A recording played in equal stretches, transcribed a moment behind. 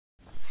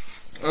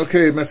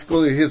Okay,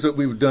 Masixole, here's what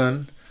we've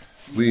done.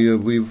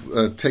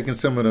 We've taken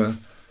some of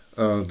the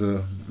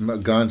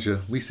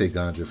ganja. We say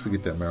ganja.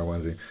 Forget that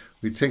marijuana thing.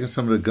 We've taken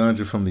some of the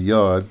ganja from the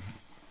yard,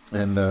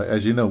 and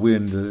as you know, we're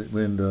in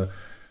the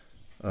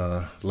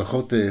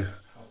Lajote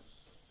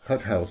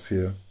hut house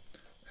here,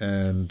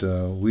 and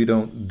we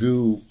don't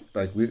do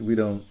like we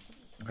don't.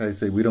 How do you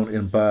say? We don't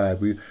imbibe.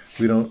 We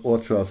don't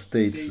alter our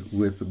states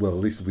with, well, at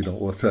least we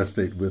don't alter our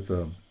state with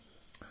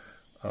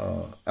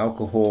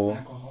alcohol.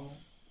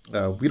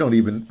 We don't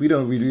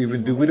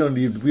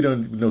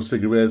no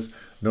cigarettes,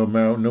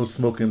 no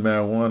smoking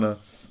marijuana,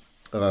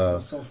 no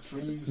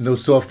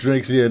soft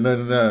drinks, yeah,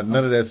 none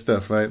of that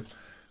stuff, right?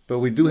 But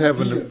we do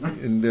have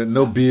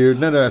no beer,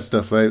 none of that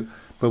stuff, right?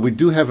 But we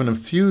do have an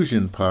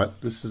infusion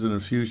pot. This is an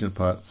infusion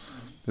pot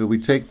where we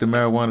take the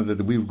marijuana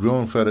that we've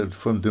grown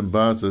from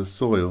Dimbaza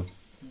soil,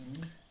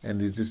 and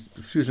this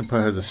infusion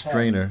pot has a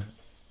strainer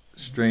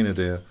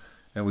there,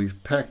 and we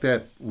pack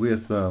that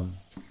with the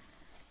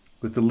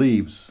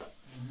leaves.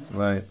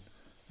 Right,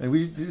 and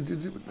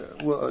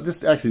well,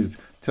 just actually to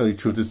tell you the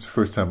truth, this is the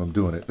first time I'm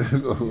doing it.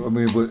 I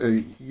mean, but,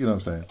 you know what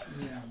I'm saying?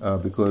 Yeah.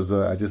 Because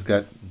I just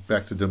got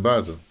back to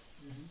Dimbaza,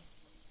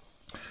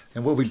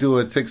 and what we do,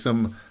 I took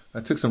some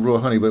raw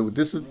honey, but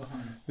this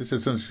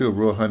is some sure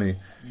raw honey.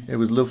 It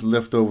was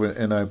left over,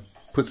 and I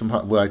put some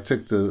hot. Well, I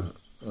took some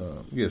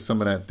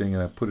of that thing,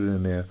 and I put it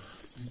in there,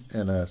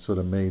 and I sort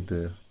of made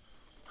the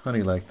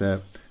honey like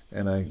that.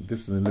 And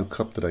this is a new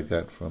cup that I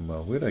got from,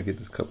 where did I get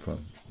this cup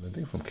from? I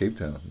think from Cape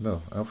Town.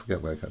 No, I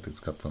forget where I got this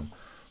cup from.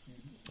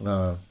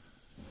 Yeah,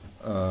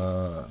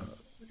 I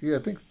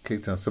think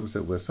Cape Town,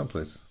 Somerset West,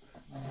 someplace.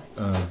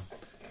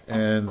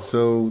 And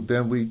so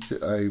then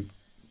I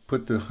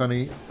put the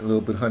honey, a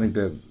little bit of honey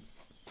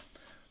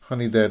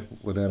that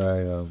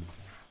I,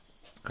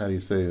 how do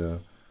you say,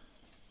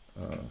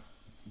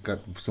 got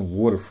some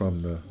water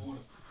from the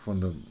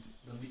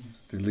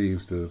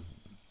leaves,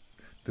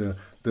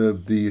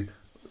 the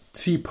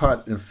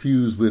teapot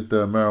infused with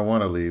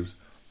marijuana leaves,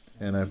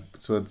 and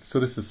so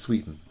this is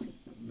sweetened.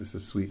 This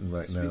is sweetened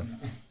right now.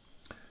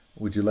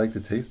 Would you like to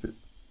taste it?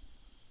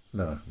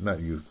 No, not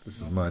you.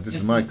 This is mine. This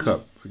is my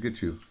cup. Forget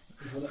you.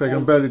 In fact,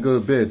 I'm about to go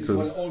to bed. So.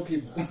 For the old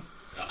people.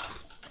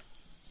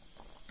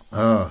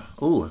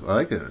 Oh, I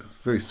like it.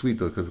 It's very sweet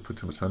though because I put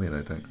too much honey in it,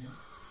 I think.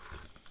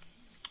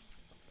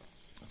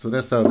 So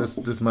that's how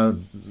this my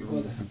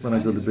when I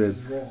go to bed.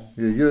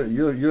 Yeah,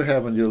 you're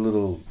having your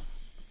little.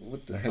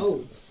 What the heck?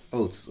 Oats.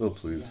 Oh,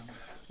 please.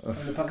 Yeah.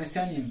 From the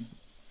Pakistanians.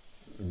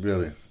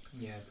 Really?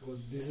 Yeah,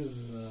 because this is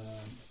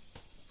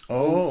oats.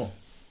 Oats.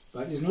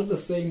 But it's not the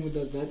same with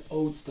that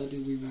oats that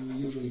we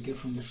usually get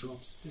from the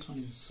shops. This one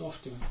is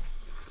softer.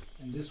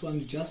 And this one,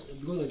 because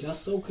I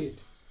just soak it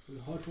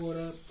with hot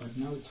water, but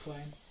now it's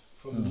fine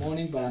from the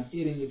morning, but I'm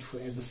eating it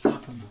as a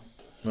supper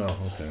now. Oh,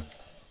 okay.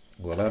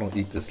 Well, I don't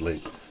eat this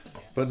late. Yeah.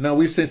 But now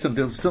we say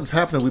something's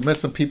happening. We met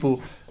some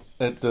people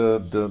at the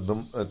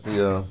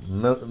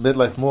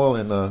Midlife Mall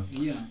in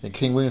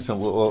King Williamstown.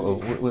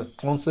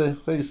 Once,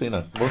 what do you say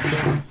now?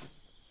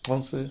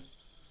 Once?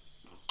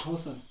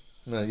 Hosa.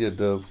 No, yeah,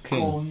 the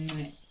King. One.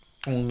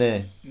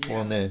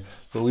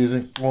 So we was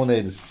in One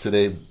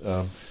today,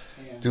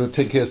 to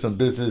take care of some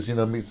business,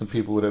 meet some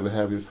people, whatever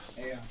have you.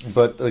 Yeah.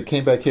 But I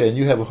came back here, and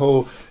you have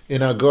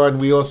in our garden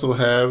we also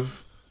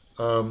have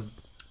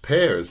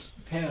pears.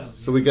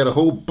 So we got a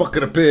whole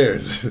bucket of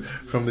pears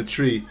from the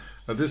tree.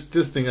 This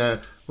thing,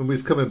 when we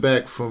was coming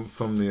back from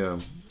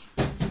One,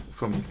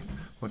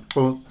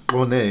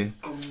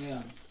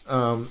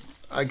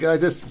 I got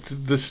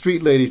the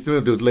street ladies,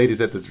 those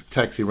ladies at the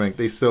taxi rank,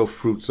 they sell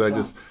fruit, so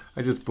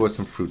I just bought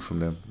some fruit from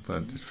them. I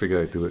just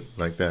figured I'd do it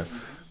like that.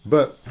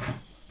 But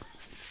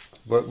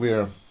what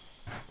we're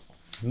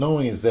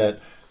knowing is that,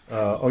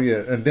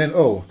 and then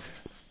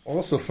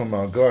also from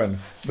our garden,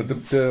 but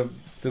the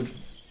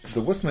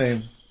what's the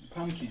name?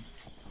 Pumpkin.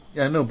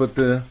 Yeah, I know, but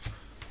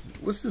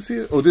what's this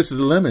here? Oh, this is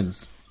the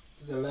lemons.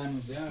 The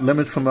lemons, yeah.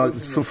 Lemons from our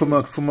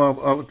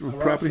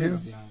property here.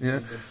 Yeah.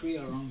 There's a tree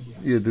around here.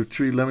 Yeah, the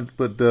tree lemon,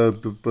 but the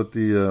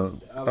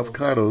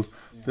avocados,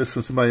 that's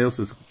from somebody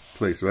else's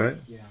place, right?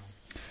 Yeah.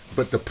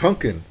 But the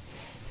pumpkin,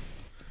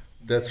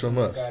 that's from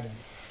us.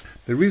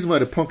 The reason why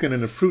the pumpkin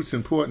and the fruit's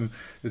important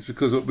is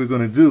because what we're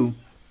going to do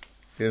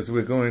is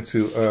we're going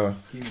to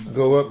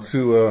go up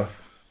to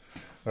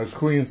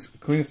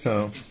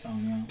Queenstown.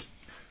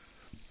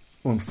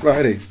 On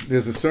Friday,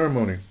 there's a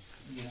ceremony.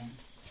 Yeah.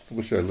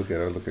 What should I look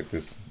at? I'll look at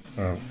this.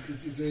 We're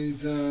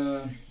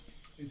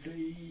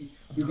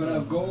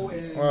gonna go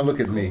and look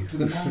at me. To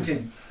the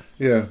mountain.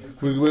 Yeah,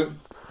 we're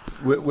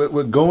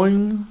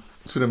going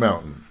to the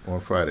mountain on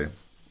Friday.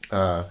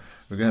 We're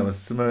gonna have a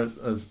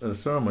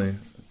ceremony,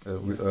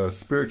 a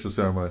spiritual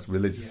ceremony,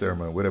 religious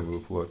ceremony, whatever,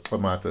 for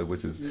Qamata,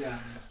 which is. Yeah.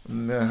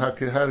 How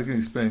do you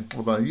explain?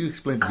 Well, you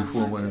explained it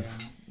before when.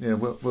 Yeah,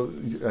 well,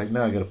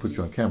 now I got to put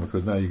you on camera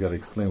because now you got to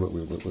explain what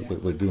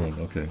we're doing.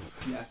 Okay.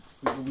 Yeah,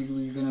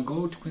 we're gonna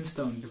go to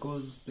Queenstown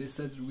because they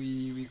said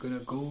we're gonna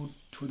go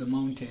to the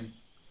mountain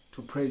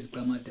to praise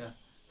Qamata.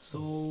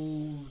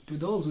 So, to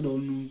those who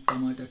don't know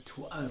Qamata,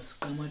 to us,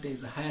 Qamata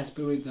is a higher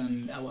spirit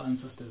than our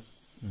ancestors.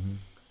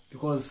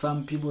 Because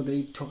some people,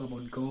 they talk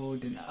about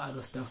God and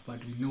other stuff, but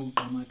we know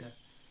Qamata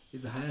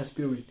is a higher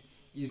spirit.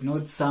 It's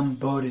not some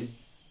body.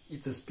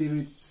 It's a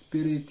spirit.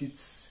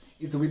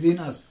 It's within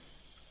us.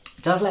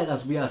 Just like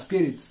us, we are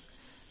spirits,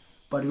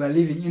 but we are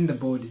living in the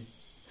body.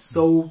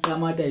 So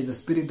Qamata is a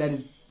spirit that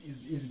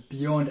is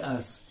beyond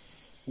us.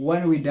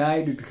 When we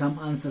die, we become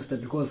ancestor,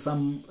 because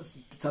some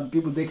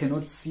people, they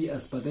cannot see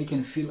us, but they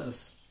can feel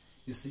us.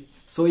 You see.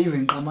 So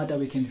even Qamata,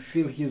 we can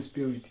feel his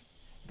spirit,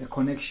 the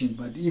connection.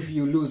 But if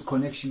you lose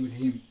connection with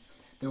him,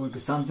 there will be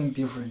something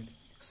different.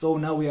 So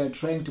now we are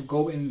trying to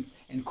go and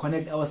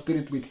connect our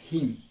spirit with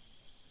him.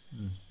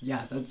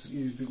 Yeah, that's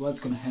what's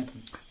going to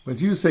happen. But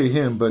you say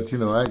him, but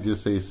I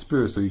just say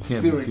spirit, so you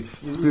can't. Spirit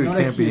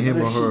Can't be him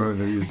or her.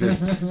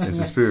 It's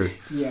a spirit.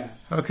 Yeah.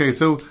 Okay,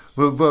 so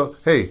well,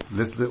 hey,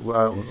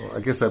 I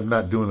guess I'm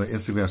not doing an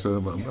Instagram, so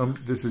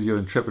this is your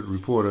intrepid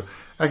reporter.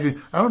 Actually,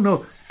 I don't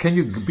know. Can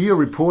you be a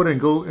reporter and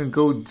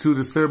go to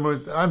the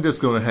ceremony? I'm just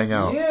going to hang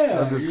out.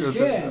 Yeah, I'm just going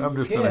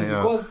to hang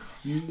out. Because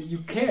you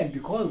can,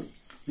 because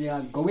we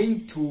are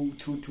going to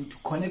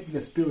connect with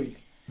the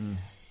spirit.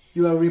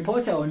 You are a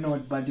reporter or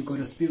not, but you got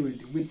a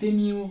spirit within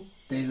you.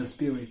 There is a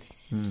spirit.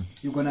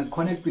 You're gonna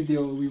connect with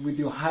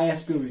your higher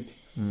spirit.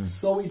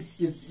 So it's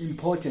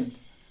important,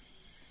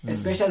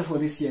 especially for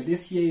this year.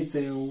 This year it's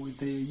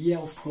a year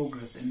of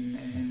progress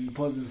and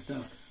positive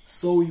stuff.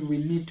 So we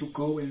need to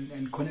go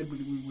and connect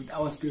with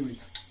our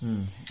spirits.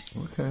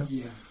 Okay.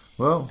 Yeah.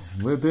 Well,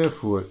 we're there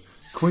for it.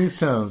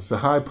 Queenstown's the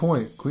high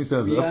point.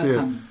 Queenstown's up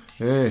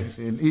there,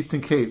 in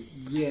Eastern Cape.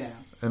 Yeah.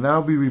 And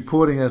I'll be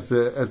reporting as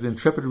the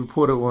intrepid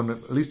reporter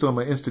at least on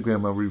my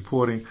Instagram. I'll be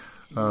reporting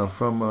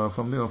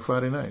from there on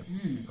Friday night.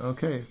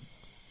 Okay.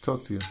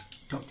 Talk to you.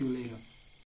 Talk to you later.